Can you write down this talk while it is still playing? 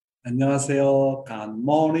안녕하세요.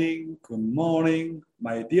 Good morning,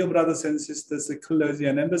 my dear brothers and sisters, clergy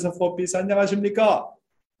and ambassador for peace. 안녕하십니까?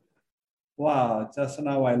 Wow, just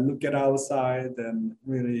now I look at outside and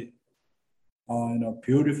really,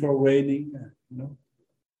 beautiful raining.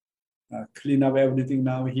 Clean up everything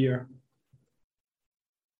now here.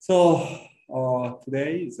 So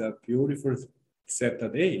today is a beautiful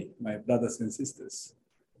Saturday, my brothers and sisters.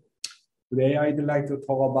 Today I'd like to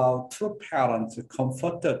talk about true parents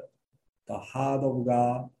comforted the heart of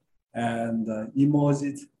God and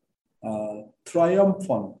emerged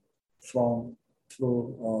triumphant from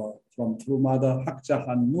True Mother Hak Ja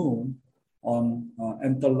Han Moon on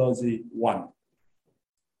Anthology 1.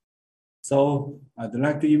 So I'd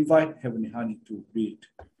like to invite Heavenly Honey to read.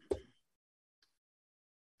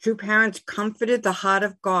 True parents comforted the heart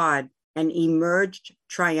of God and emerged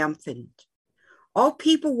triumphant. All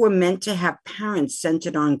people were meant to have parents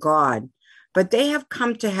centered on God, but they have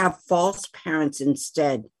come to have false parents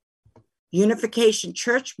instead. Unification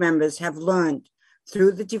Church members have learned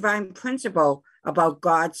through the divine principle about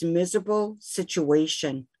God's miserable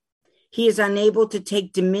situation. He is unable to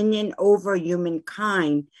take dominion over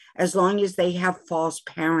humankind as long as they have false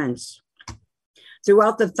parents.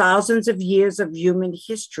 Throughout the thousands of years of human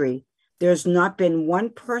history, there's not been one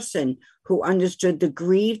person who understood the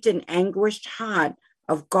grieved and anguished heart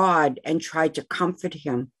of God and tried to comfort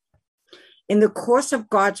him. In the course of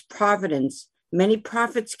God's providence, many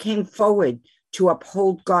prophets came forward to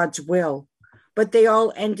uphold God's will, but they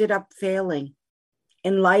all ended up failing.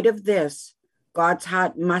 In light of this, God's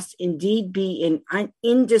heart must indeed be in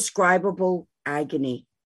indescribable agony.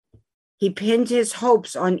 He pinned his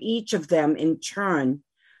hopes on each of them in turn,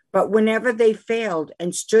 but whenever they failed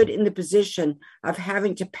and stood in the position of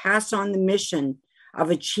having to pass on the mission of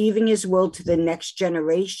achieving his will to the next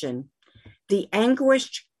generation, the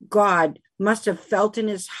anguished God must have felt in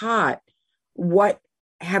his heart what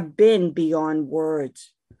have been beyond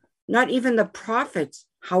words. Not even the prophets,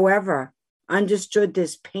 however, understood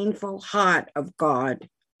this painful heart of God.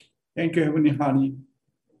 Thank you, Heavenly Honey.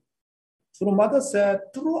 True Mother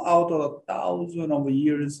said, throughout 1,000 of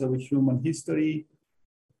years of human history,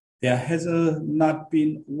 there has not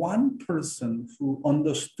been one person who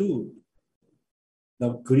understood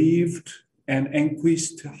the grieved and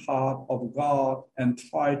anguished heart of God and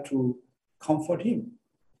tried to comfort him.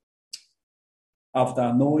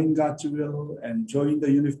 After knowing God's will and joining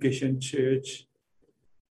the Unification Church,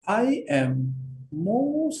 I am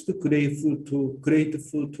most grateful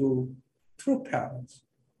to true parents.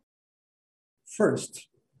 First,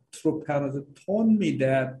 true parents told me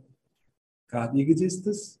that God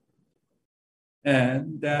exists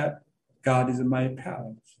and that God is my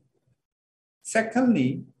parent.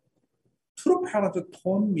 Secondly, true parents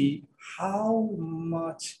told me how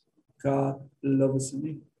much God loves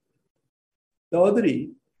me.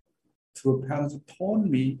 Thirdly, true parents told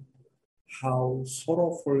me how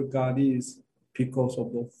sorrowful God is because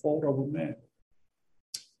of the fall of man.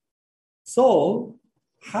 So,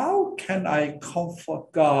 how can I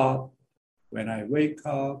comfort God when I wake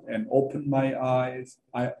up and open my eyes?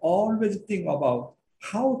 I always think about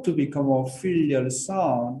how to become a filial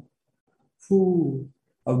son who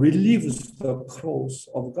relieves the cross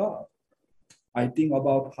of God. I think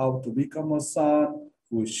about how to become a son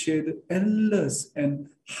who shed endless and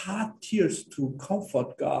heart tears to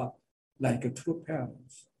comfort God like a true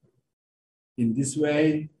parents. In this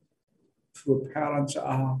way, true parents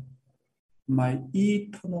are my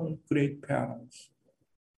eternal great parents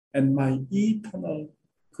and my eternal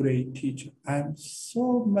great teacher. I am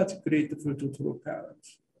so much grateful to true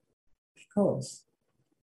parents because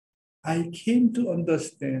I came to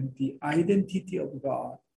understand the identity of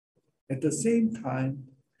God. At the same time,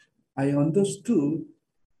 I understood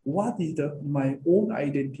what is my own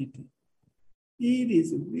identity. It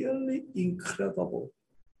is really incredible.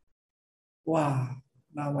 Wow,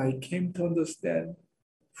 now I came to understand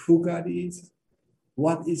who God is,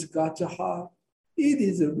 what is God's heart. It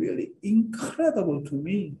is really incredible to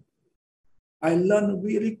me. I learned a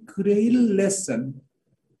really great lesson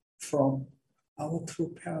from our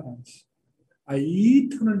true parents. I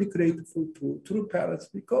eternally grateful to true parents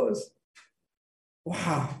because,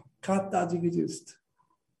 wow, God does exist.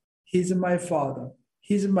 He's my father.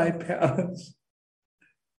 He's my parents.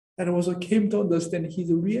 And also came to understand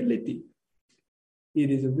his reality.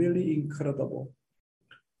 It is really incredible.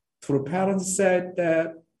 True parents said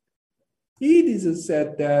that it is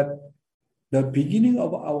said that the beginning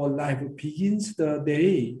of our life begins the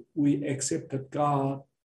day we accepted God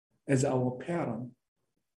as our parent.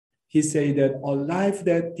 He said that a life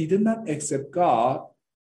that did not accept God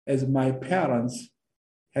as my parents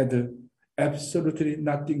had absolutely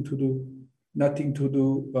nothing to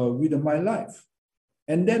do with my life.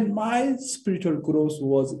 And then my spiritual growth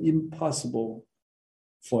was impossible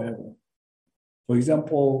forever. For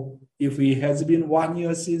example, if it has been 1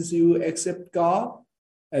 year since you accept God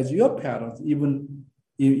as your parents, even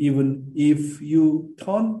if you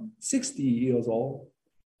turn 60 years old,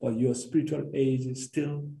 but your spiritual age is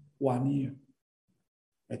still 1 year.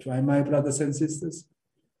 That's why, my brothers and sisters,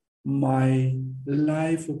 my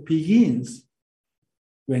life begins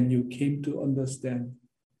when you came to understand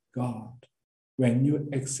God, when you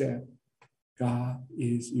accept God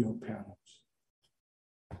is your parents.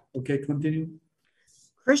 Okay, continue.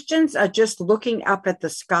 Christians are just looking up at the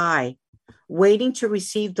sky, waiting to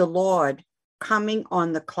receive the Lord coming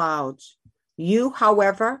on the clouds. You,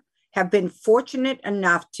 however, have been fortunate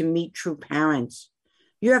enough to meet true parents.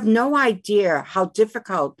 You have no idea how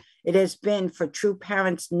difficult it has been for true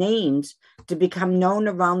parents' names to become known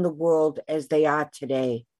around the world as they are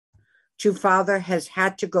today. True Father has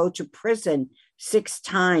had to go to prison 6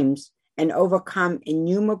 times and overcome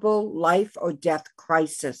innumerable life or death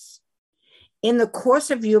crises. In the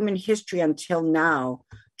course of human history until now,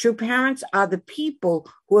 true parents are the people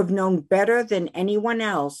who have known better than anyone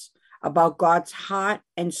else about God's heart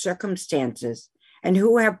and circumstances, and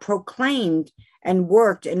who have proclaimed and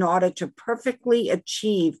worked in order to perfectly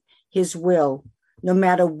achieve his will, no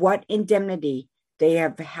matter what indemnity they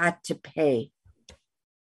have had to pay.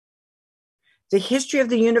 The history of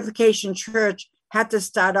the Unification Church had to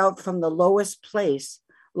start out from the lowest place,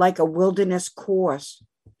 like a wilderness course.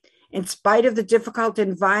 In spite of the difficult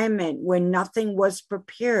environment where nothing was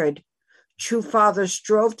prepared, True Father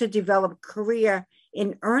strove to develop Korea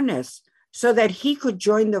in earnest so that he could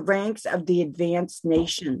join the ranks of the advanced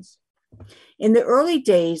nations. In the early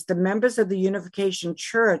days, the members of the Unification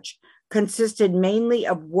Church consisted mainly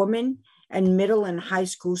of women and middle and high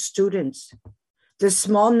school students. The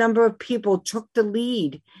small number of people took the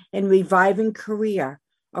lead in reviving Korea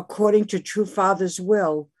according to True Father's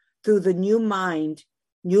will through the New Mind,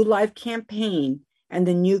 New Life campaign, and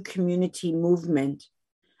the New Community movement.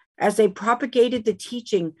 As they propagated the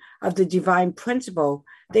teaching of the divine principle,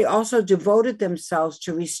 they also devoted themselves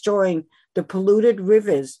to restoring the polluted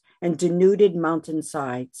rivers and denuded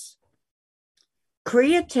mountainsides.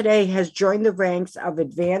 Korea today has joined the ranks of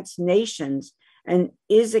advanced nations and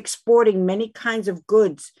is exporting many kinds of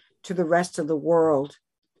goods to the rest of the world.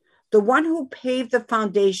 The one who paved the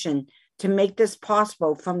foundation to make this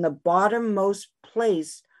possible from the bottommost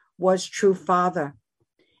place was True Father.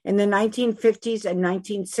 In the 1950s and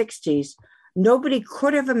 1960s, nobody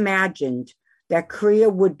could have imagined that Korea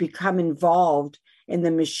would become involved in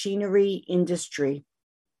the machinery industry.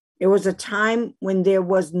 It was a time when there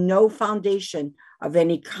was no foundation of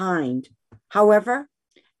any kind. However,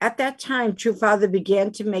 at that time, True Father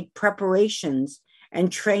began to make preparations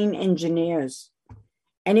and train engineers.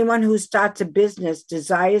 Anyone who starts a business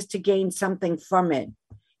desires to gain something from it.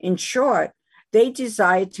 In short, they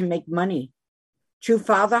desire to make money. True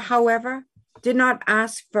Father, however, did not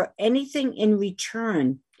ask for anything in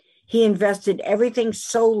return. He invested everything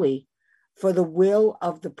solely for the will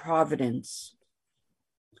of the providence.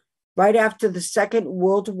 Right after the Second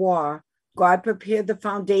World War, God prepared the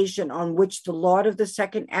foundation on which the Lord of the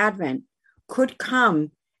Second Advent could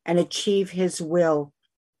come and achieve his will.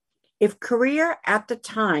 If Korea at the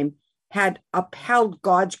time had upheld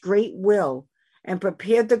God's great will and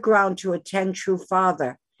prepared the ground to attend True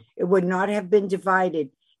Father, it would not have been divided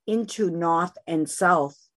into North and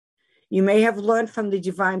South. You may have learned from the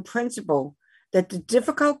divine principle that the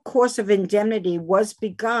difficult course of indemnity was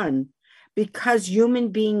begun because human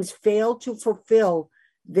beings failed to fulfill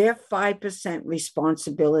their 5%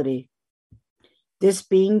 responsibility. This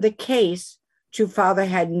being the case, True Father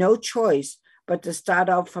had no choice but to start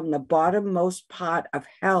out from the bottommost part of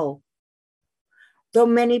hell. Though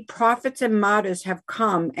many prophets and martyrs have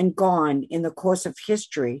come and gone in the course of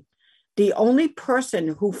history, the only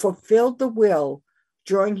person who fulfilled the will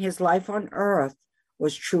during his life on earth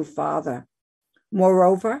was True Father.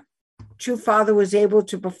 Moreover, True Father was able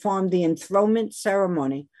to perform the enthronement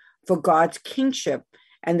ceremony for God's kingship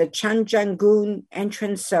and the Chanjangun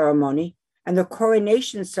entrance ceremony and the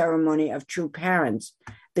coronation ceremony of true parents,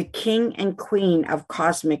 the king and queen of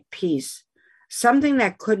cosmic peace, something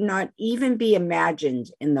that could not even be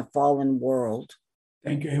imagined in the fallen world.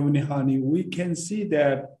 Thank you, Heavenly Honey. We can see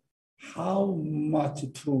that how much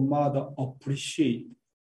True Mother appreciate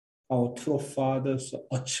our True Father's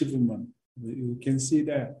achievement. You can see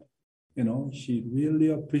that, she really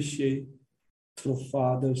appreciate True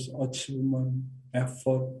Father's achievement,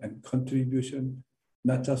 effort, and contribution,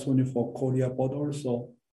 not just only for Korea, but also,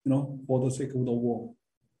 for the sake of the world.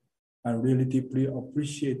 I really deeply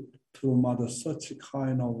appreciate through Mother such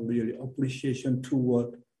kind of really appreciation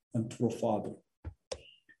toward and through Father.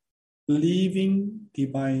 Living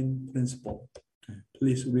divine principle.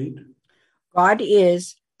 Please read. God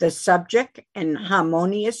is the subject and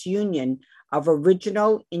harmonious union of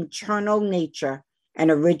original internal nature and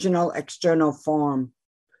original external form,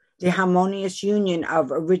 the harmonious union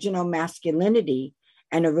of original masculinity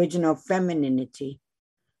and original femininity,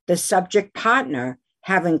 the subject partner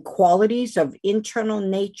having qualities of internal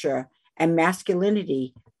nature and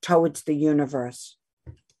masculinity towards the universe.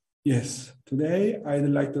 Yes, today I'd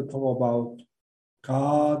like to talk about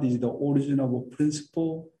God is the origin of a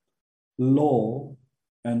principle, law,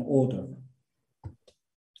 and order.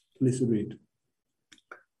 Please read.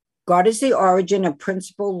 God is the origin of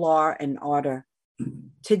principle, law, and order.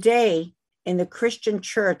 Today, in the Christian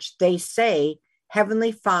church, they say,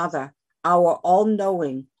 Heavenly Father, our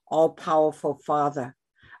all-knowing, all-powerful Father.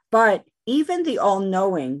 But even the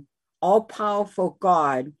all-knowing, all-powerful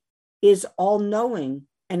God is all-knowing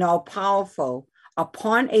and all-powerful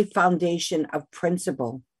upon a foundation of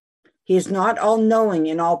principle. He is not all-knowing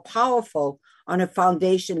and all-powerful on a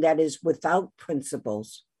foundation that is without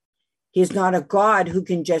principles. He is not a God who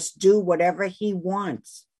can just do whatever he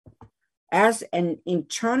wants. As an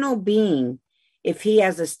eternal being, if he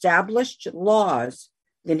has established laws,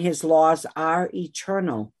 then his laws are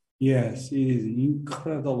eternal. Yes, it is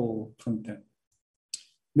incredible content.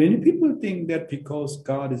 Many people think that because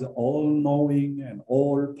God is all-knowing and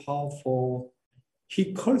all-powerful,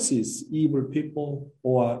 he curses evil people,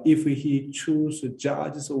 or if he chooses,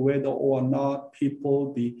 judges whether or not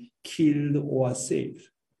people be killed or saved.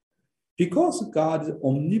 Because God is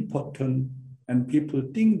omnipotent and people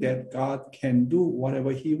think that God can do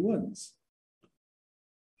whatever he wants.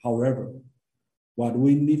 However, what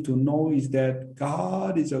we need to know is that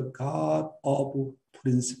God is a God of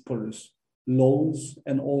principles, laws,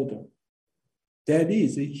 and order. That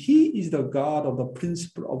is, he is the God of the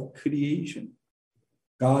principle of creation.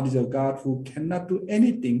 God is a God who cannot do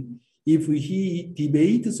anything if he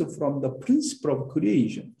deviates from the principle of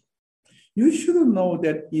creation. You should know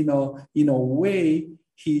that in a way,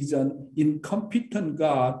 he's an incompetent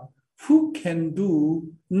God who can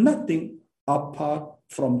do nothing apart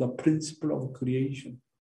from the principle of creation.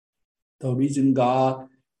 The reason God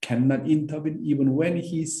cannot intervene even when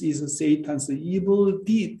he sees Satan's evil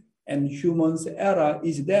deed and humans' error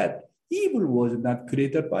is that evil was not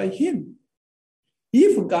created by him.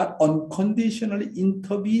 If God unconditionally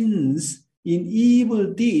intervenes in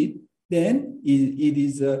evil deed, then it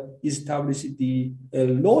is established the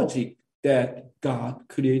logic that God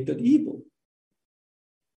created evil.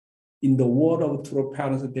 In the word of true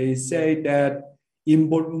parents, they say that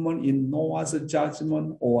involvement in Noah's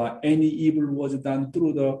judgment or any evil was done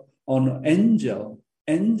through an angel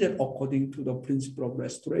according to the principle of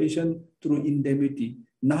restoration through indemnity,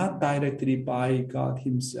 not directly by God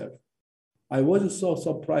himself. I was so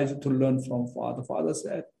surprised to learn from Father. Father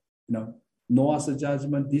said, Noah's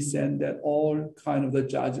judgment, this and that, all kind of the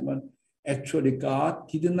judgment. Actually, God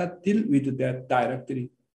did not deal with that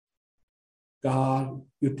directly. God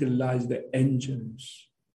utilized the angels,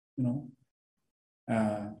 So,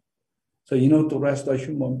 to restore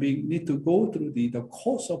human being need to go through the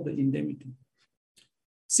course of the indemnity.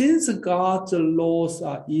 Since God's laws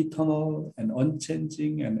are eternal and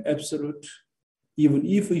unchanging and absolute, even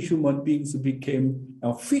if human beings became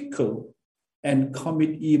fickle and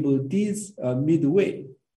commit evil deeds midway,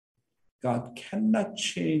 God cannot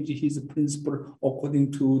change his principle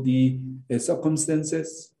according to the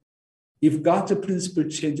circumstances. If God's principle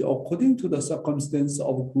change according to the circumstance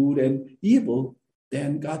of good and evil,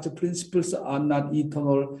 then God's principles are not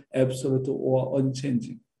eternal, absolute, or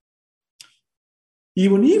unchanging.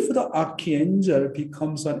 Even if the archangel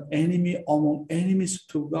becomes an enemy among enemies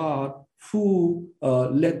to God, who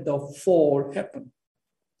let the fall happen,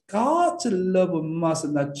 God's love must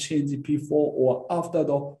not change before or after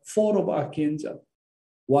the fall of archangel.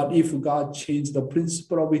 What if God changed the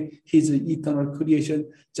principle of his eternal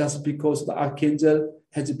creation just because the archangel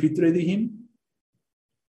has betrayed him?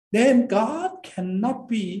 Then God cannot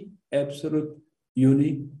be absolute,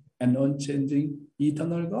 unique, and unchanging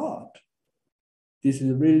eternal God. This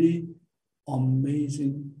is really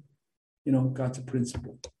amazing, God's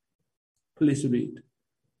principle. Please read.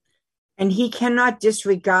 And he cannot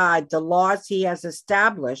disregard the laws he has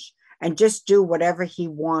established and just do whatever he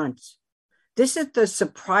wants. This is the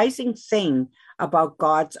surprising thing about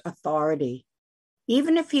God's authority.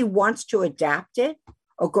 Even if he wants to adapt it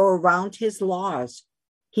or go around his laws,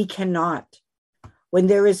 he cannot. When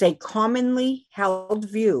there is a commonly held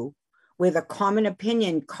view where the common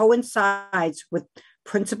opinion coincides with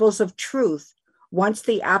principles of truth, once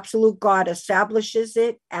the absolute God establishes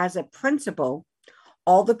it as a principle,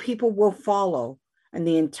 all the people will follow and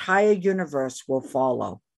the entire universe will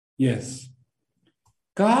follow. Yes.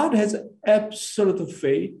 God has absolute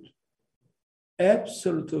faith,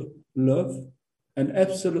 absolute love, and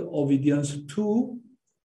absolute obedience to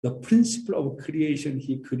the principle of creation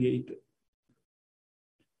he created.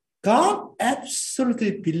 God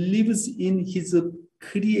absolutely believes in his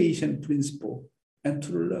creation principle and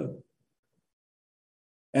true love.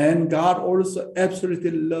 And God also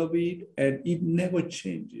absolutely loves it, and it never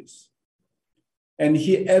changes. And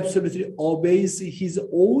he absolutely obeys his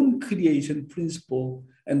own creation principle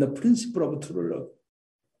and the principle of true love.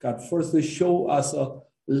 God first show us a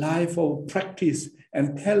life of practice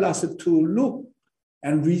and tell us to look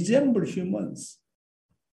and resemble humans.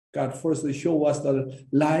 God first show us the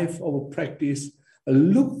life of practice,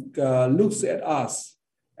 looks at us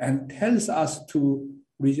and tells us to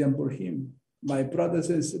resemble him. My brothers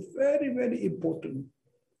and sisters, very, very important.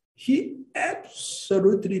 He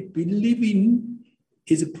absolutely believes in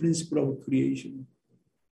his principle of creation.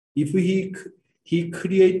 If he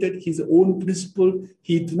created his own principle,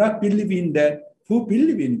 he do not believe in that. Who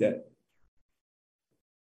believe in that?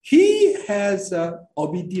 He has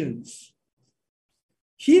obedience.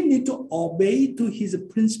 He need to obey to his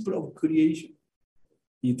principle of creation.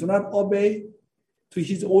 He do not obey to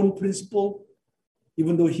his own principle,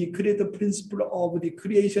 even though he created the principle of the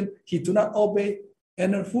creation. He do not obey.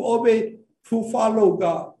 And who obey? Who follow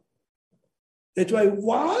God? That's why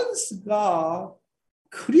once God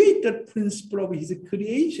created principle of his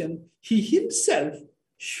creation, he himself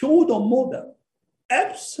showed a model,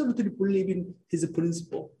 absolutely believe in his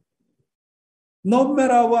principle. No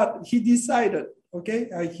matter what he decided, okay,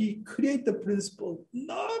 he created the principle,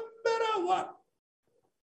 no matter what.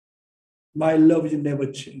 My love will never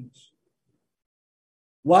change.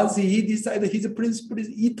 Once he decided his principle is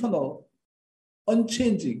eternal,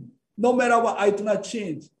 unchanging, no matter what, I do not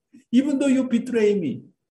change. Even though you betray me,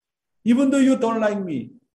 even though you don't like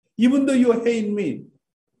me, even though you hate me,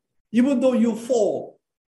 even though you fall.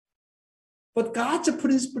 But God's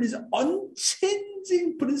principle is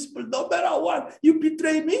unchanging principle, no matter what. You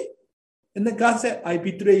betray me, and then God said, I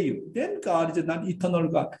betray you. Then God is not eternal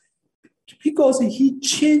God. Because he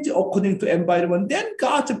changed according to environment, then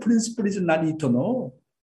God's principle is not eternal.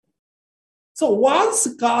 So once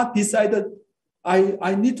God decided,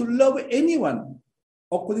 I need to love anyone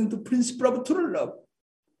according to principle of true love,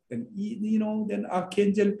 and then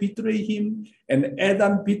Archangel betray him, and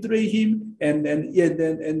Adam betray him, and then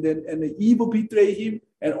Eve betray him,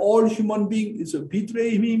 and all human beings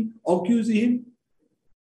betray him, accuse him.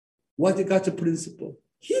 What is God's principle?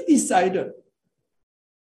 He decided.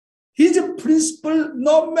 His principle,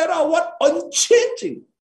 no matter what, unchanging.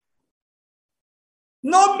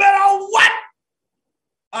 No matter what,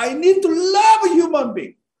 I need to love a human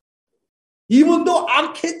being. Even though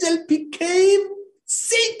Archangel became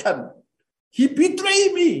Satan, he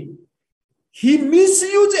betrayed me. He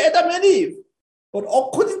misused Adam and Eve. But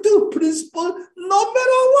according to principle, no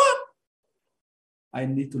matter what, I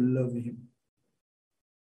need to love him.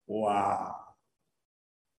 Wow.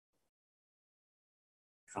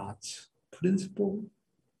 God's principle,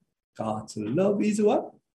 God's love is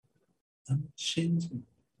what? Unchanging.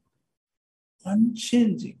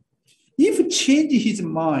 Unchanging. If we change his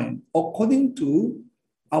mind according to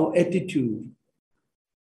our attitude,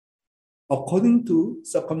 according to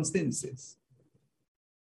circumstances,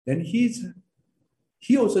 then he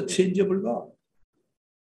also changeable God.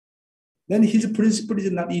 Then his principle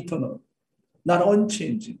is not eternal, not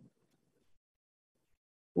unchanging.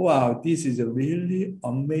 Wow, this is a really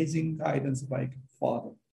amazing guidance by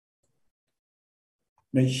Father.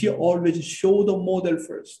 Now, he always showed the model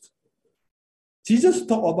first. Jesus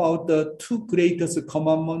talked about the two greatest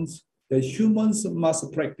commandments that humans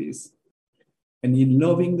must practice. And in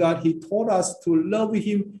loving God, he taught us to love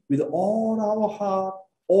him with all our heart,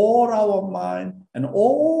 all our mind, and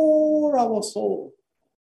all our soul.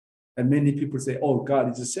 And many people say, oh,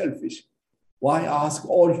 God is selfish. Why ask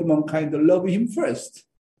all humankind to love him first?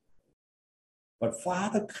 But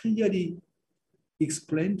Father clearly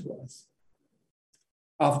explained to us.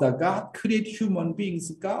 After God created human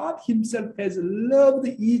beings, God himself has loved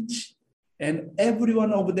each and every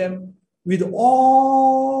one of them with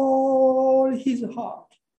all his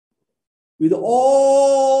heart, with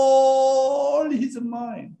all his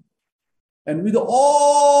mind, and with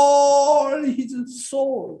all his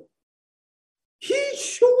soul. He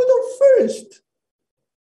showed first.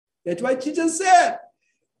 That's why Jesus said,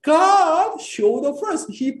 God showed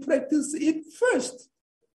first. He practiced it first.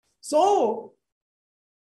 So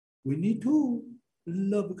we need to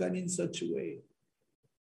love God in such a way.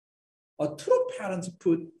 A true parents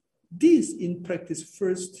put this in practice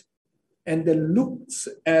first and then looks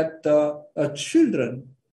at the children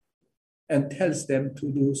and tells them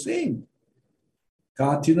to do the same.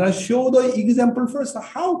 God did not show the example first.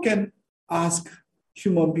 How can ask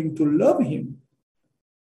human being to love him?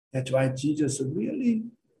 That's why Jesus really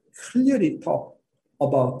clearly talked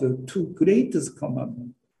about the two greatest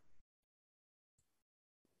commandments.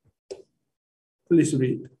 Please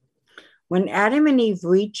read. When Adam and Eve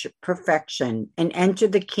reached perfection and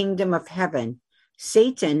entered the kingdom of heaven,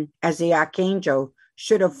 Satan, as the archangel,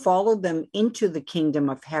 should have followed them into the kingdom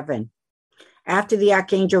of heaven. After the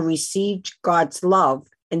archangel received God's love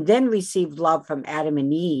and then received love from Adam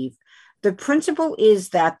and Eve, the principle is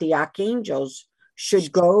that the archangels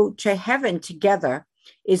should go to heaven together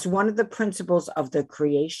is one of the principles of the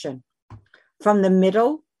creation. From the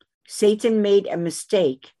middle, Satan made a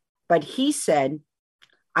mistake, but he said,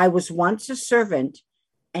 I was once a servant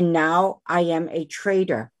and now I am a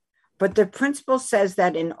traitor. But the principle says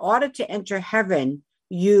that in order to enter heaven,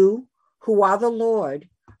 you, who are the Lord,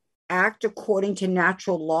 act according to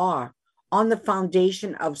natural law on the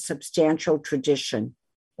foundation of substantial tradition.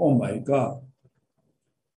 Oh my God.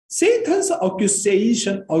 Satan's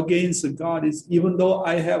accusation against God is, even though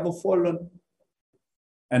I have fallen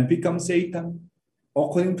and become Satan,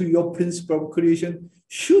 according to your principle of creation,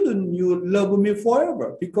 shouldn't you love me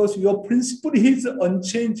forever? Because your principle is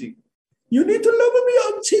unchanging. You need to love me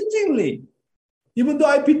unchangingly, even though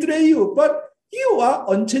I betray you. But you are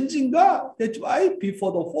unchanging God. That's why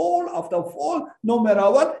before the fall, after the fall, no matter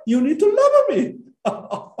what, you need to love me.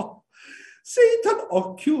 Satan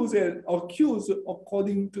accused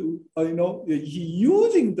according to, he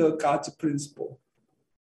using the God's principle.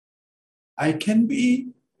 I can be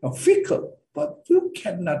fickle, but you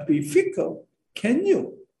cannot be fickle, can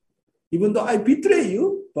you? Even though I betray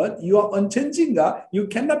you, but you are unchanging God, you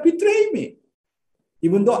cannot betray me.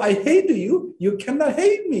 Even though I hate you, you cannot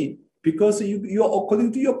hate me because you are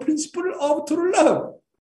according to your principle of true love.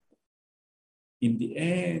 In the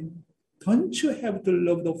end, don't you have to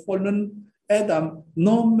love the fallen Adam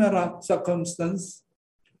no matter circumstance?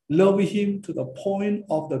 Love him to the point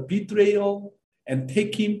of the betrayal and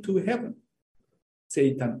take him to heaven.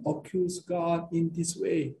 Satan accused God in this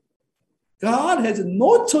way. God has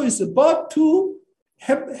no choice but to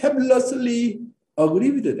helplessly agree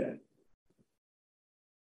with that.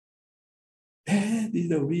 That is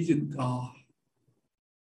the reason God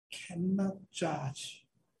cannot judge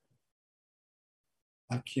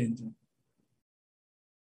archangel.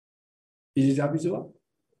 His job is what?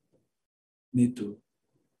 Need to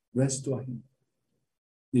restore him.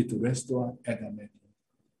 Need to restore Adam and Eve.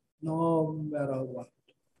 No matter what.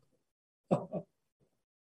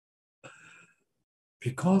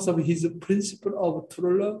 Because of his principle of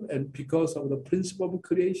true love and because of the principle of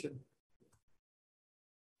creation.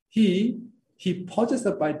 He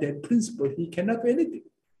possessed by that principle, he cannot do anything.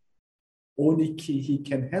 Only he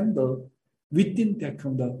can handle within that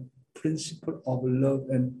kind of principle of love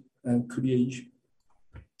and creation.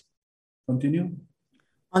 Continue.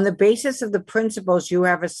 On the basis of the principles you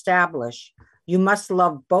have established, you must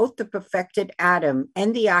love both the perfected Adam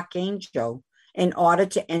and the archangel in order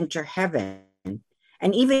to enter heaven.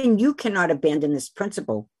 And even you cannot abandon this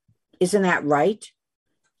principle. Isn't that right?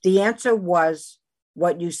 The answer was,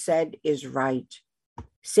 what you said is right.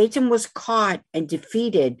 Satan was caught and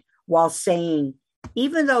defeated while saying,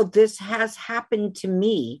 even though this has happened to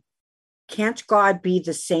me, can't God be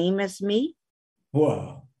the same as me?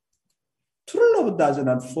 Wow. True love does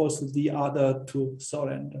not force the other to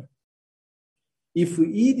surrender. If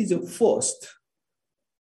it is forced,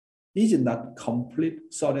 it is not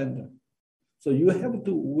complete surrender. So you have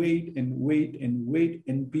to wait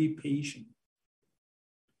and be patient.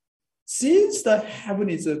 Since the heaven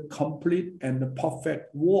is a complete and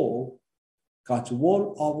perfect world, God's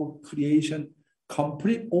world of creation,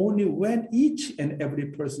 complete only when each and every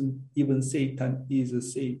person, even Satan,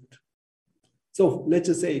 is saved. So let's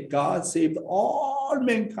just say God saved all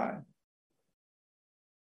mankind.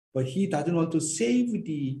 But he doesn't want to save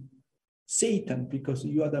the Satan because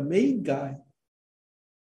you are the main guy.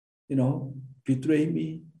 Betray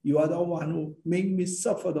me. You are the one who make me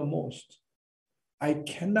suffer the most. I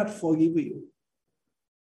cannot forgive you.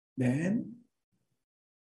 Then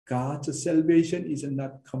God's salvation is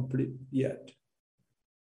not complete yet.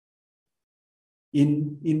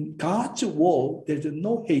 In God's world, there's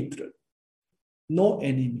no hatred, no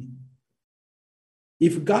enemy.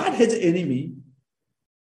 If God has an enemy,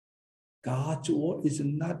 God's world is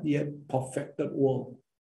not yet perfected world.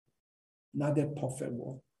 Not yet perfect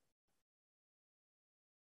world.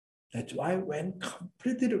 That's why when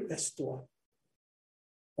completely restored,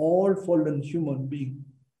 all fallen human beings,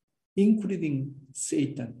 including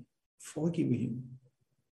Satan, forgive him.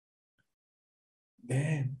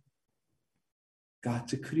 Then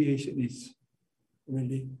God's creation is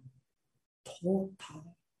really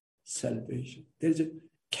total salvation.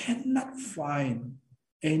 Cannot find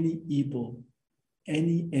any evil,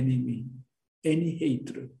 any enemy, any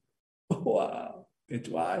hatred. Wow. That's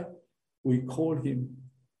why we call him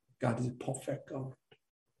God is perfect God.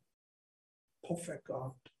 Perfect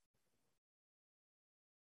God.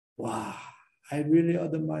 Wow. I really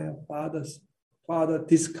admire Father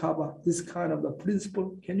discover this kind of the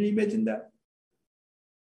principle. Can you imagine that?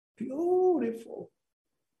 Beautiful.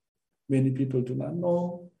 Many people do not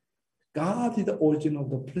know. God is the origin of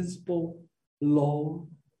the principle, law,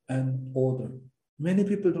 and order. Many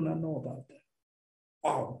people do not know about that.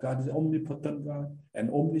 Wow, God is omnipotent God and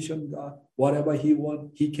omniscient God. Whatever he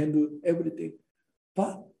wants, he can do everything.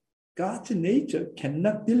 But God's nature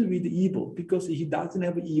cannot deal with evil because he doesn't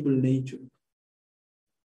have an evil nature.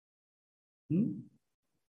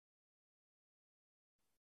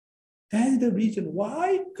 That is the reason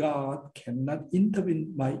why God cannot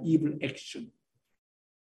intervene my evil action.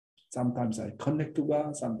 Sometimes I connect to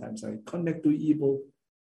God, sometimes I connect to evil.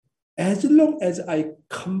 As long as I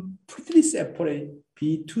completely separate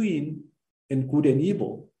between good and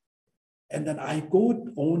evil, and then I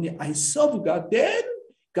serve God, then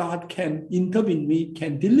God can intervene me,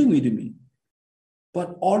 can deal with me.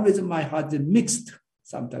 But always my heart is mixed.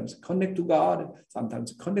 Sometimes connect to God,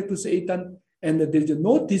 sometimes connect to Satan, and there is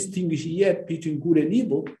no distinguish yet between good and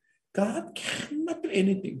evil. God cannot do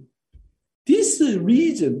anything. This is the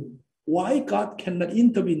reason why God cannot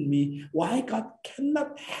intervene me, why God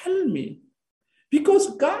cannot help me.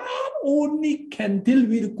 Because God only can deal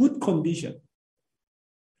with good condition.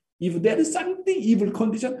 If there is something evil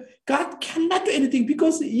condition, God cannot do anything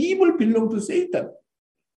because evil belongs to Satan.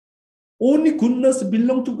 Only goodness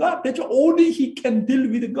belongs to God. That's why only he can deal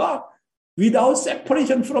with God. Without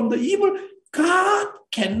separation from the evil, God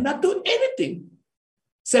cannot do anything.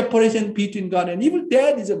 Separation between God and evil,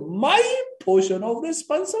 that is my portion of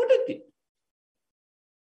responsibility.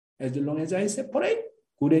 As long as I separate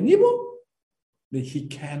good and evil, then he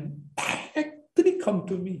can directly come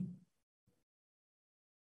to me.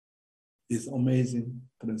 This amazing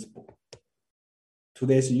principle.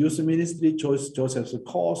 Today's youth ministry, Joseph's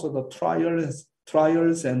cause of the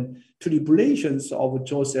trials and tribulations of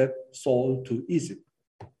Joseph sold to Egypt.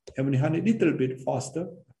 Heavenly Honey, a little bit faster.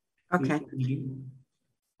 Okay.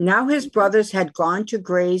 Now his brothers had gone to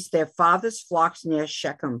graze their father's flocks near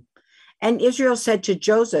Shechem. And Israel said to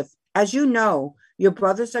Joseph, as you know, your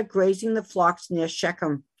brothers are grazing the flocks near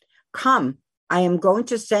Shechem. Come, I am going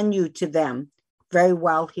to send you to them. Very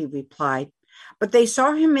well, he replied. But they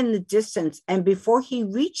saw him in the distance, and before he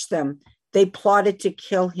reached them, they plotted to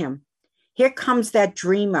kill him. Here comes that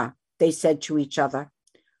dreamer, they said to each other.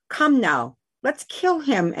 Come now, let's kill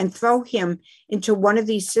him and throw him into one of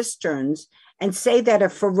these cisterns and say that a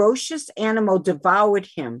ferocious animal devoured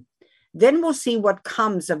him. Then we'll see what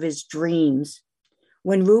comes of his dreams.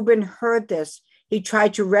 When Reuben heard this, he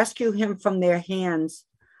tried to rescue him from their hands.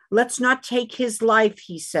 Let's not take his life,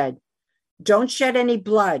 he said. Don't shed any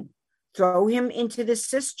blood. Throw him into the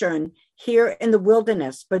cistern here in the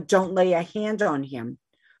wilderness, but don't lay a hand on him.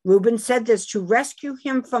 Reuben said this to rescue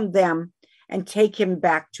him from them and take him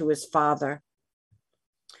back to his father.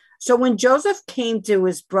 So when Joseph came to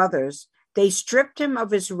his brothers, they stripped him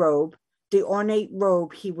of his robe, the ornate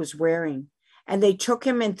robe he was wearing, and they took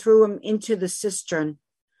him and threw him into the cistern.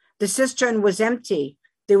 The cistern was empty.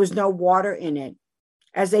 There was no water in it.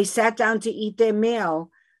 As they sat down to eat their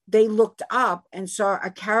meal, they looked up and saw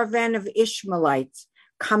a caravan of Ishmaelites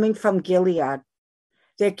coming from Gilead.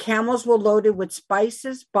 Their camels were loaded with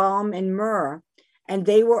spices, balm, and myrrh, and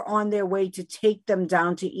they were on their way to take them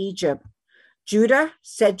down to Egypt. Judah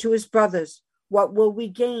said to his brothers, what will we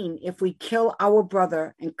gain if we kill our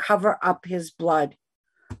brother and cover up his blood?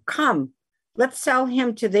 Come, let's sell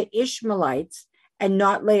him to the Ishmaelites and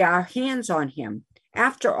not lay our hands on him.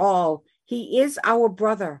 After all, he is our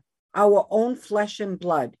brother, our own flesh and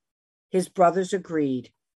blood. His brothers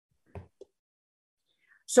agreed.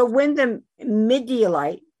 So when the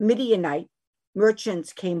Midianite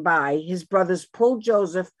merchants came by, his brothers pulled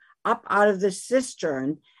Joseph up out of the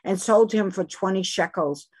cistern and sold him for 20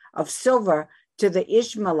 shekels of silver to the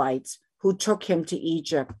Ishmaelites who took him to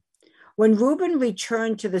Egypt. When Reuben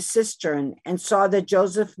returned to the cistern and saw that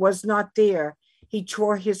Joseph was not there, he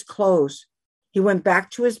tore his clothes. He went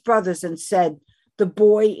back to his brothers and said, the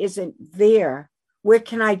boy isn't there. Where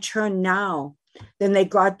can I turn now? Then they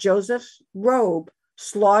got Joseph's robe,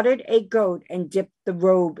 slaughtered a goat, and dipped the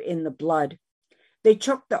robe in the blood. They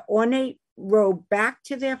took the ornate robe back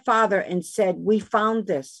to their father and said, "We found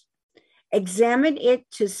this. Examine it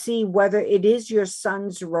to see whether it is your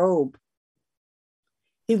son's robe."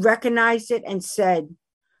 He recognized it and said,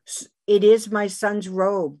 "It is my son's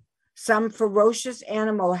robe. Some ferocious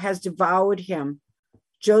animal has devoured him.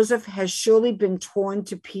 Joseph has surely been torn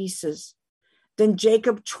to pieces." Then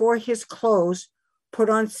Jacob tore his clothes, put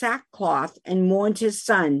on sackcloth, and mourned his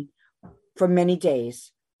son for many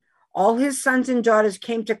days. All his sons and daughters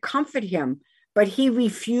came to comfort him, but he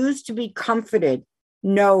refused to be comforted.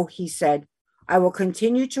 "No," he said, "I will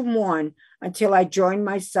continue to mourn until I join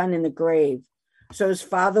my son in the grave." So his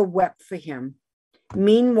father wept for him.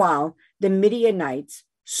 Meanwhile, the Midianites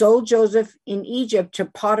sold Joseph in Egypt to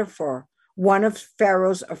Potiphar, one of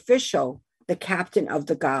Pharaoh's officials, the captain of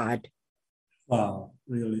the guard. Wow,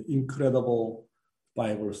 really incredible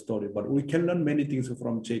Bible story. But we can learn many things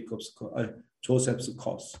from Joseph's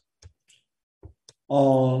cause.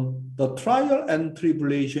 The trial and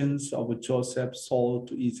tribulations of Joseph sold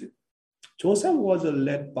to Egypt. Joseph was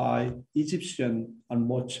led by Egyptian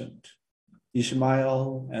merchant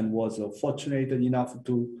Ishmael and was fortunate enough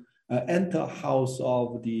to enter house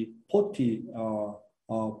of the Potiphar,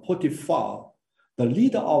 the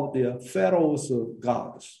leader of the Pharaoh's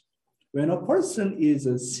guards. When a person is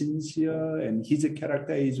sincere and his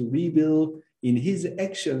character is revealed in his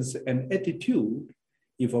actions and attitude,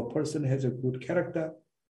 if a person has a good character,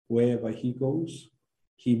 wherever he goes,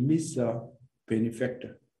 he meets a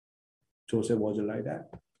benefactor. Joseph was like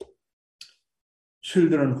that.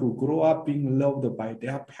 Children who grow up being loved by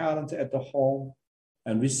their parents at the home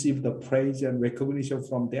and receive the praise and recognition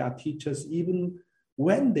from their teachers even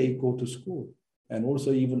when they go to school. And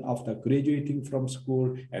also even after graduating from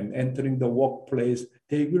school and entering the workplace,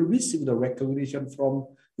 they will receive the recognition from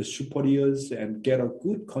the superiors and get a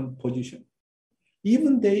good position.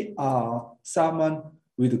 Even they are someone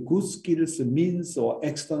with good skills, means, or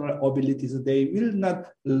external abilities, they will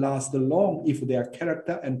not last long if their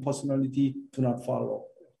character and personality do not follow.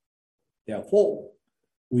 Therefore,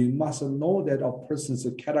 we must know that a person's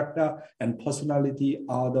character and personality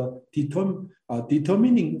are the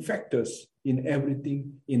determining factors in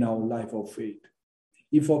everything in our life of faith.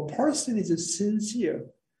 If a person is sincere,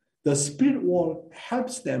 the Spirit world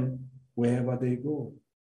helps them wherever they go.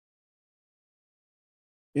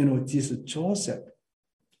 You know, this Joseph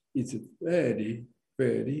is a very,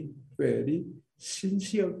 very, very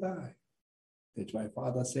sincere guy. That's why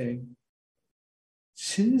Father saying,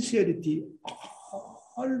 sincerity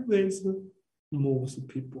always moves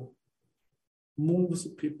people. Moves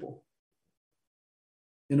people.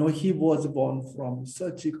 You know, he was born from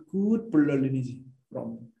such a good blood lineage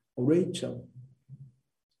from Rachel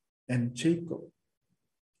and Jacob.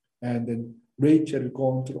 And then Rachel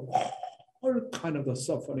gone through all kind of the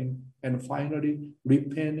suffering and finally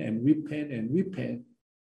repent and repent and repent.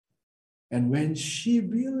 And when she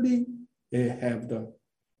really have the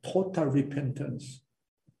total repentance,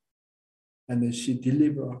 and then she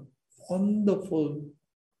delivered wonderful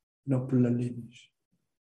blood lineage.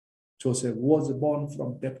 Joseph was born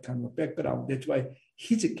from that kind of background. That's why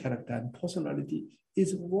his character and personality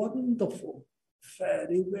is wonderful,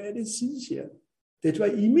 very, very sincere. That's why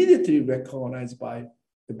immediately recognized by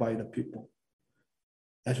the people.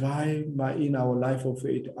 That's why in our life of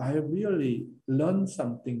faith, I really learned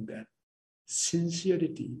something that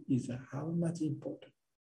sincerity is how much important.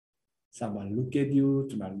 Someone look at you,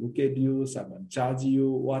 do not look at you, someone judge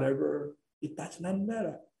you, whatever, it does not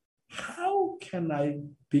matter. How can I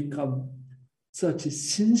become such a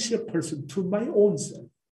sincere person to my own self?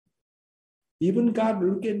 Even God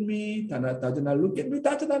look at me, does not look at me,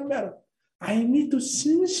 does not matter. I need to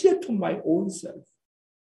sincere to my own self.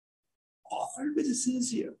 Always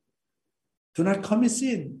sincere. Do not commit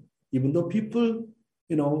sin. Even though people,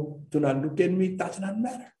 do not look at me, does not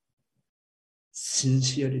matter.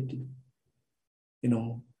 Sincerity.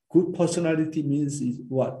 Good personality means is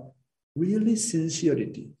what? Really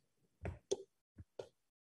sincerity.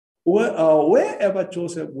 Wherever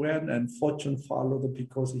Joseph went and fortune followed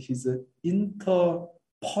because his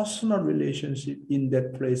interpersonal relationship in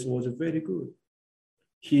that place was very good.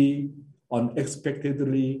 He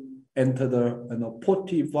unexpectedly entered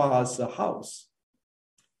Potiphar's house.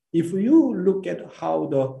 If you look at how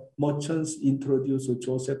the merchants introduced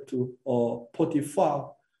Joseph to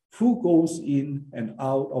Potiphar, who goes in and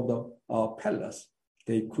out of the palace,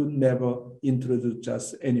 they could never introduce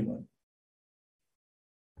just anyone.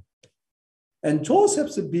 And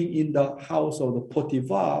Joseph's being in the house of the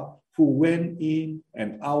Potiphar, who went in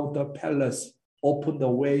and out the palace, opened the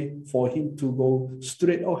way for him to go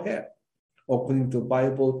straight ahead. According to the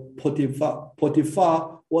Bible,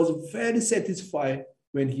 Potiphar was very satisfied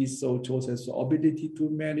when he saw Joseph's ability to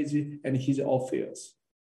manage and his affairs.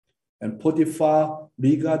 And Potiphar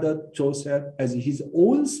regarded Joseph as his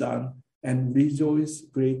own son and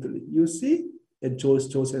rejoiced greatly. You see, that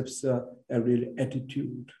Joseph's real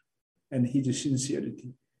attitude and his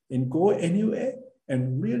sincerity and go anywhere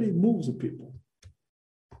and really moves people.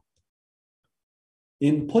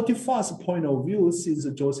 In Potiphar's point of view, since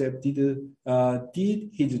Joseph did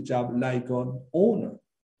his job like an owner,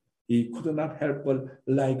 he could not help but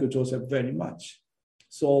like Joseph very much.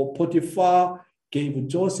 So Potiphar gave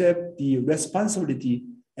Joseph the responsibility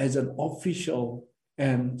as an official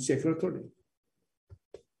and secretary.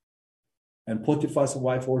 And Potiphar's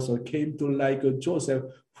wife also came to like Joseph,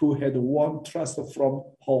 who had won trust from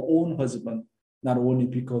her own husband, not only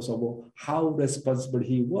because of how responsible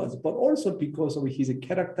he was, but also because of his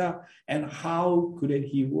character and how good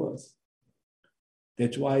he was.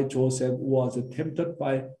 That's why Joseph was tempted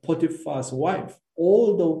by Potiphar's wife.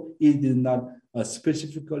 Although it did not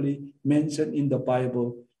specifically mentioned in the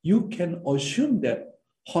Bible, you can assume that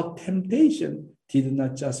her temptation did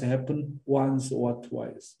not just happen once or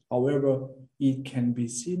twice. However, it can be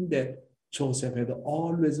seen that Joseph had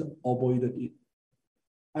always avoided it.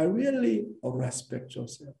 I really respect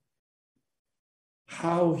Joseph,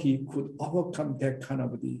 how he could overcome that kind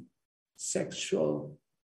of the sexual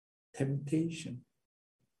temptation.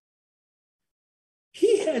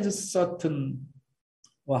 He had a certain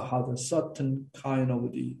kind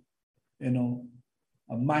of the,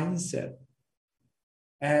 a mindset.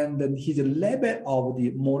 And then his level of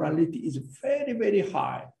the morality is very, very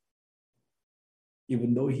high.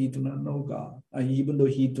 Even though he do not know God, and even though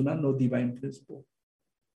he do not know divine principle.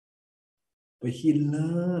 But he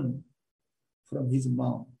learned from his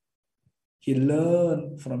mom. He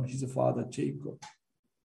learned from his father, Jacob.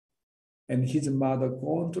 And his mother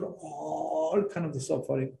gone through all kind of the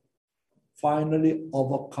suffering, finally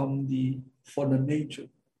overcome the fallen nature.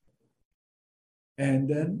 And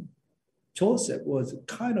then Joseph was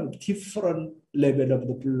kind of different level of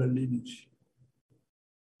the blood lineage.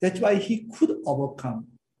 That's why he could overcome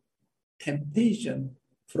temptation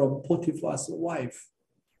from Potiphar's wife.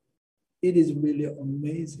 It is really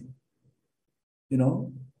amazing.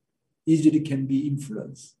 Easily can be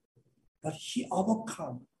influenced. But he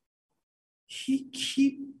overcome. He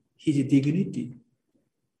keep his dignity.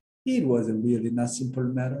 It was a really not simple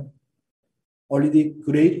matter. Only the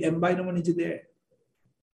great environment is there.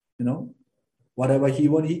 Whatever he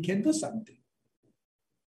wants, he can do something.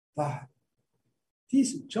 But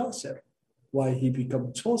this Joseph, why he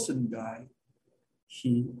become chosen guy,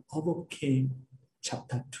 he overcame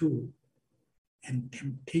chapter 2 and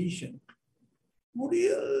temptation.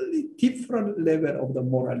 Really different level of the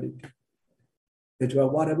morality. That's why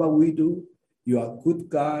whatever we do, you are a good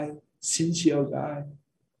guy, sincere guy,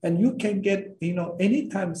 and you can get,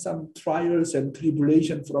 anytime some trials and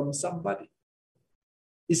tribulation from somebody,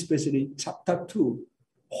 especially chapter 2,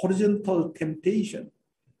 horizontal temptation.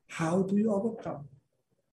 How do you overcome?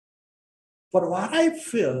 But what I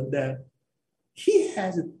feel that he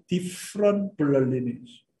has a different blood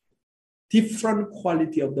lineage, different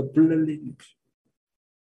quality of the blood lineage.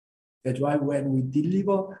 That's why when we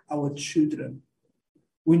deliver our children,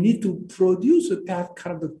 we need to produce that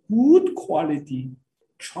kind of good quality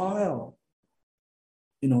child.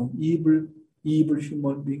 Evil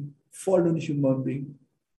human being, fallen human being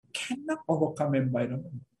cannot overcome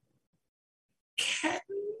environment. Cannot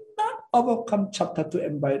overcome chapter 2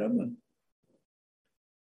 environment.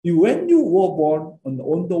 When you were born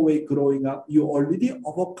on the way growing up, you already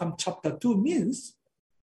overcome chapter 2 means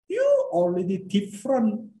you already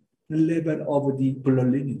different level of the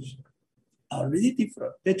blood lineage. Already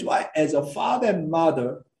different. That's why as a father and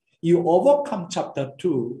mother, you overcome chapter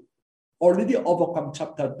 2, already overcome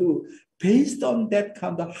chapter 2, based on that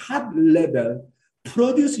kind of heart level,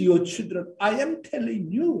 produce your children. I am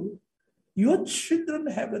telling you, your children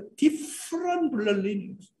have a different blood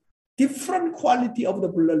lineage, different quality of the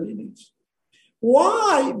blood lineage.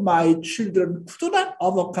 Why my children could not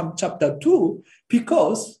overcome chapter 2?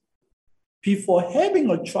 Because before having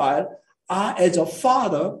a child, as a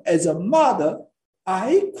father, as a mother,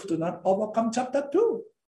 I could not overcome chapter 2.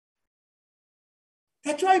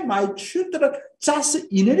 That's why my children just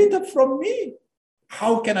inherited from me.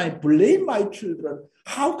 How can I blame my children?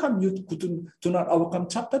 How come you do not overcome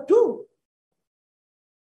chapter 2?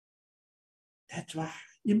 That's why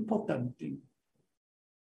important thing.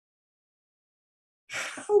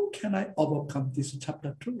 How can I overcome this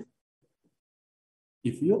chapter 2?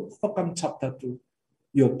 If you overcome chapter 2,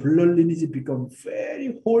 your blood lineage become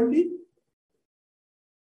very holy.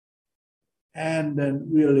 and then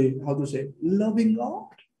really, how to say, loving God,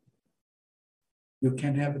 you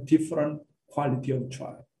can have a different quality of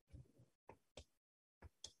trial.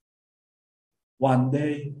 One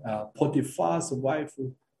day, Potiphar's wife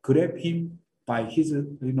grabbed him by his,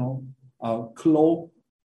 cloak,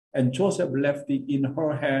 and Joseph left it in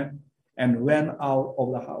her hand and went out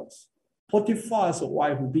of the house. Potiphar's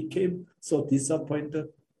wife became so disappointed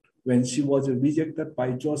when she was rejected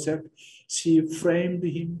by Joseph. She framed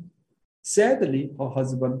him. Sadly, her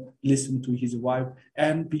husband listened to his wife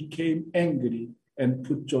and became angry and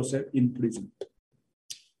put Joseph in prison.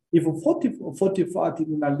 If Potiphar did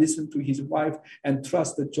not listen to his wife and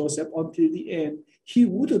trusted Joseph until the end, he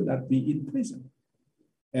would not be in prison.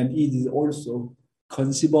 And it is also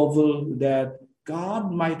conceivable that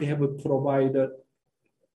God might have provided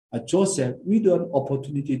Joseph with an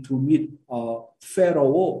opportunity to meet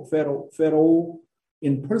Pharaoh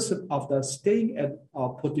in person after staying at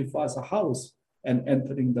Potiphar's house and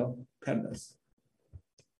entering the palace.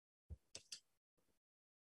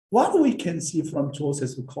 What we can see from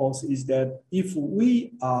Joseph's cause is that if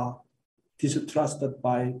we are distrusted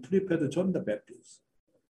by prepared John the Baptist,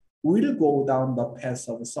 we'll go down the path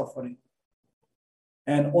of suffering.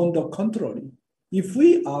 And on the contrary, if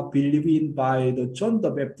we are believing by the John the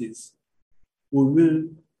Baptist, we will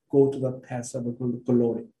go to the path of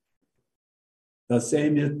glory. The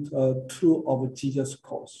same is true of Jesus'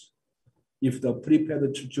 cause. If the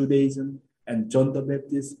prepared Judaism and John the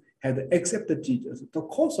Baptist had accepted Jesus, the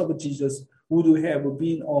cause of Jesus would have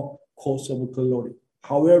been a cause of glory.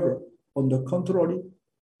 However, on the contrary,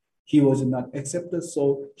 he was not accepted,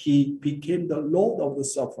 so he became the Lord of the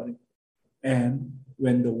suffering and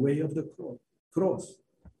went the way of the cross.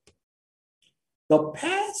 The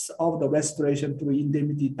path of the restoration through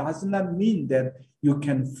indemnity does not mean that you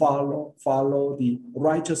can follow the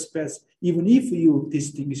righteous path, even if you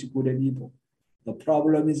distinguish good and evil. The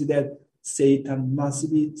problem is that Satan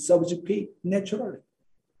must be subjugate naturally.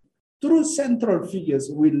 Through central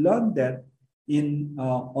figures, we learn that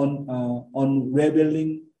on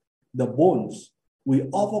revealing the bones, we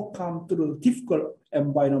overcome through difficult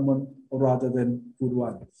environment rather than good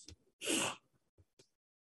ones.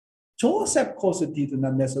 Joseph's cause did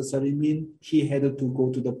not necessarily mean he had to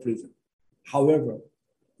go to the prison. However,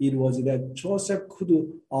 it was that Joseph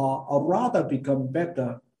could rather become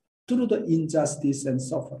better through the injustice and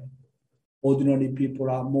suffering. Ordinary people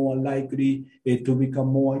are more likely to become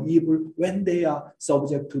more evil when they are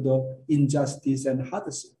subject to the injustice and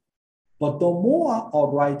hardship. But the more a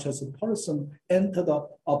righteous person enters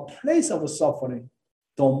a place of suffering,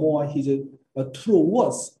 the more his true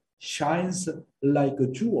worth shines like a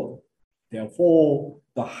jewel. Therefore,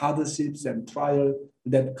 the hardships and trials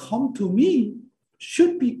that come to me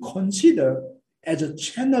should be considered as a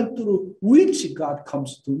channel through which God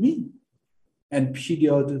comes to me and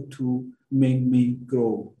period to make me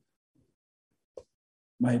grow.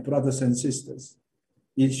 My brothers and sisters,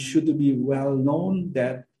 it should be well known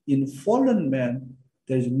that in fallen man,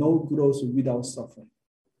 there is no growth without suffering.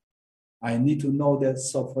 I need to know that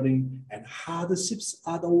suffering and hardships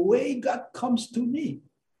are the way God comes to me.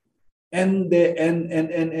 And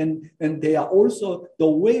they are also the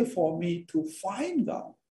way for me to find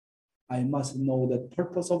God. I must know the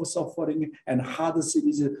purpose of suffering and hardship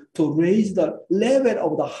is to raise the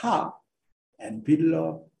level of the heart and build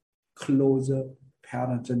a closer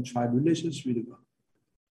parent and child relationship with God.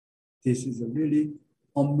 This is a really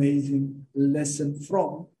amazing lesson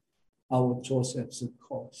from our Joseph's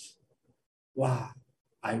cause. Wow,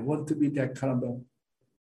 I want to be that kind of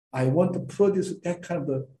I want to produce that kind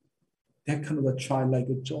of a child like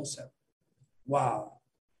Joseph. Wow,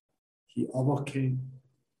 he overcame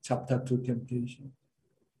chapter 2 temptation.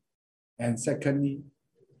 And secondly,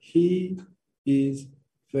 he is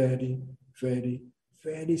very, very,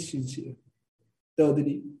 very sincere.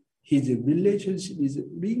 Thirdly, his relationship is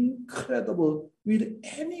incredible with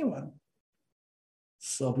anyone,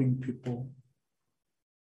 serving people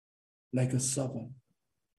like a servant.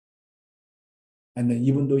 And then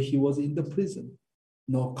even though he was in the prison,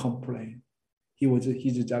 no complaint.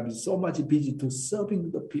 His job is so much busy to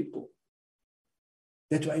serving the people.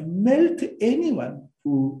 That's why melt anyone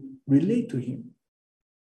who relate to him.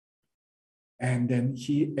 And then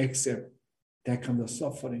he accepts that kind of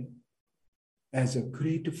suffering as a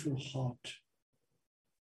grateful heart.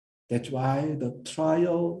 That's why the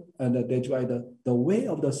trial and that's why the way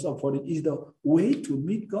of the suffering is the way to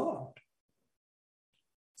meet God.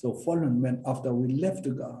 So fallen men, after we left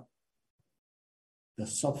God, the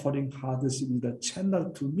suffering hardship is the channel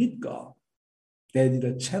to meet God. That is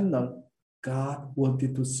the channel God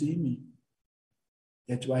wanted to see me.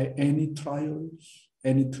 That's why any trials,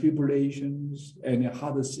 any tribulations, any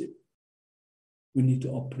hardship, we need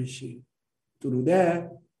to appreciate. Through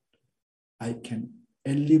that, I can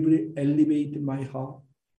elevate my heart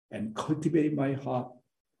and cultivate my heart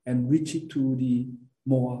and reach it to the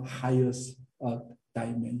more highest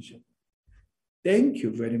dimension. Thank you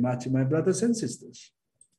very much, my brothers and sisters.